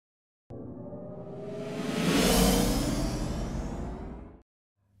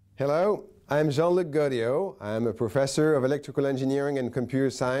Hello, I'm Luc Gaudiot. I'm a professor of electrical engineering and computer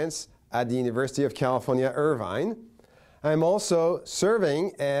science at the University of California, Irvine. I'm also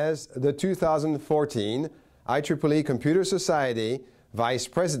serving as the 2014 IEEE Computer Society Vice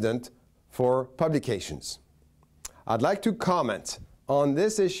President for Publications. I'd like to comment on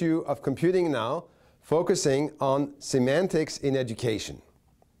this issue of computing now, focusing on semantics in education.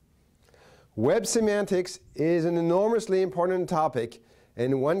 Web semantics is an enormously important topic,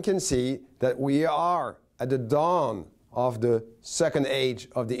 and one can see that we are at the dawn of the second age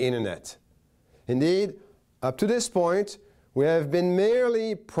of the Internet. Indeed, up to this point, we have been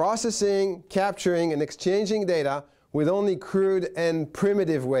merely processing, capturing, and exchanging data with only crude and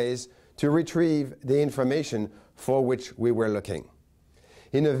primitive ways to retrieve the information for which we were looking.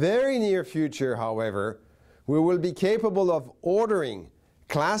 In the very near future, however, we will be capable of ordering,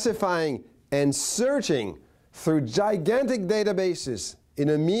 classifying, and searching through gigantic databases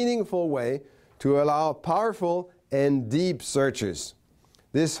in a meaningful way to allow powerful and deep searches.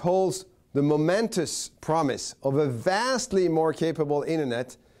 This holds the momentous promise of a vastly more capable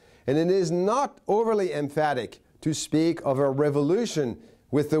Internet, and it is not overly emphatic to speak of a revolution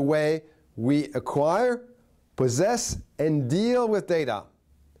with the way we acquire, possess, and deal with data.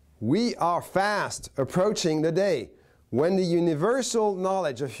 We are fast approaching the day when the universal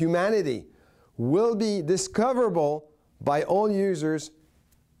knowledge of humanity will be discoverable by all users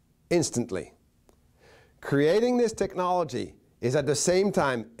instantly. Creating this technology is at the same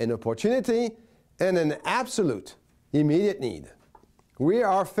time an opportunity and an absolute immediate need. We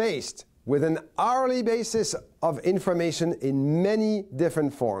are faced with an hourly basis of information in many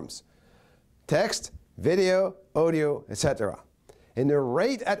different forms: text, video, audio, etc. And the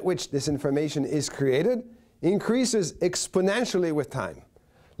rate at which this information is created increases exponentially with time.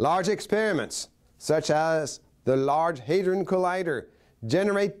 Large experiments, such as the Large Hadron Collider,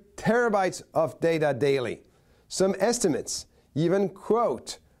 generate terabytes of data daily. Some estimates even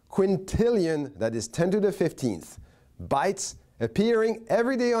quote quintillion, that is 10 to the 15th, bytes appearing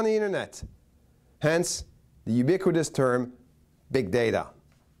every day on the Internet. Hence, the ubiquitous term, big data.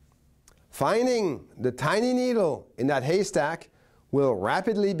 Finding the tiny needle in that haystack will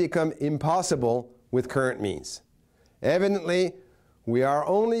rapidly become impossible with current means. Evidently, we are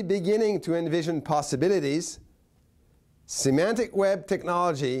only beginning to envision possibilities. Semantic web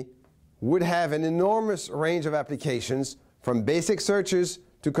technology would have an enormous range of applications, from basic searches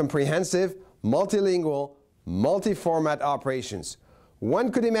to comprehensive, multilingual, multi-format operations.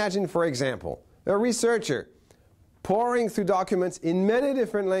 One could imagine, for example, a researcher pouring through documents in many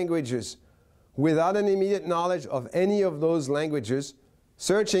different languages without an immediate knowledge of any of those languages,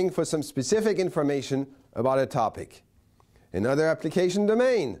 searching for some specific information about a topic. Another application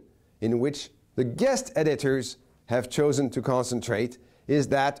domain in which the guest editors have chosen to concentrate is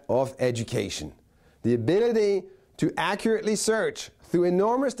that of education. The ability to accurately search through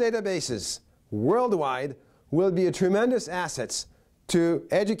enormous databases worldwide will be a tremendous asset to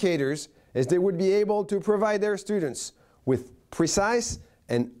educators, as they would be able to provide their students with precise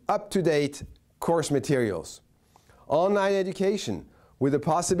and up-to-date course materials. Online education, with the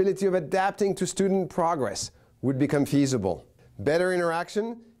possibility of adapting to student progress, would become feasible. Better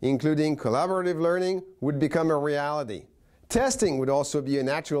interaction, including collaborative learning, would become a reality. Testing would also be a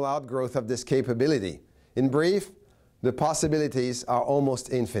natural outgrowth of this capability. In brief, the possibilities are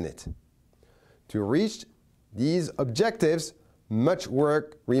almost infinite. To reach these objectives, much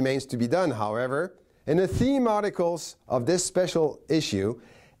work remains to be done, however, and the theme articles of this special issue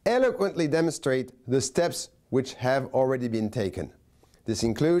eloquently demonstrate the steps which have already been taken. This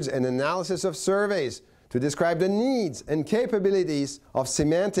includes an analysis of surveys to describe the needs and capabilities of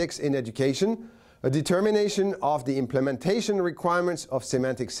semantics in education, a determination of the implementation requirements of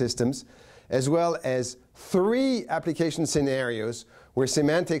semantic systems, as well as 3 application scenarios where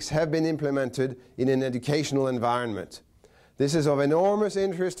semantics have been implemented in an educational environment. This is of enormous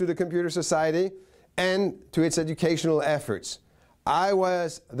interest to the Computer Society and to its educational efforts. I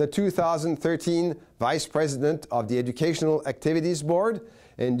was the 2013 Vice President of the Educational Activities Board,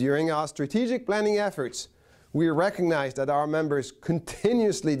 and during our strategic planning efforts, we recognized that our members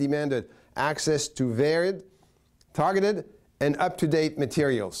continuously demanded access to varied, targeted, and up-to-date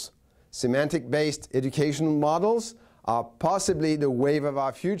materials. Semantic-based educational models are possibly the wave of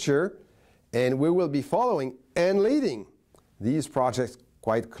our future, and we will be following and leading these projects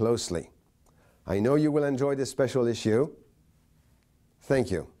quite closely. I know you will enjoy this special issue. Thank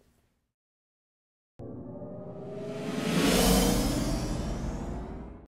you.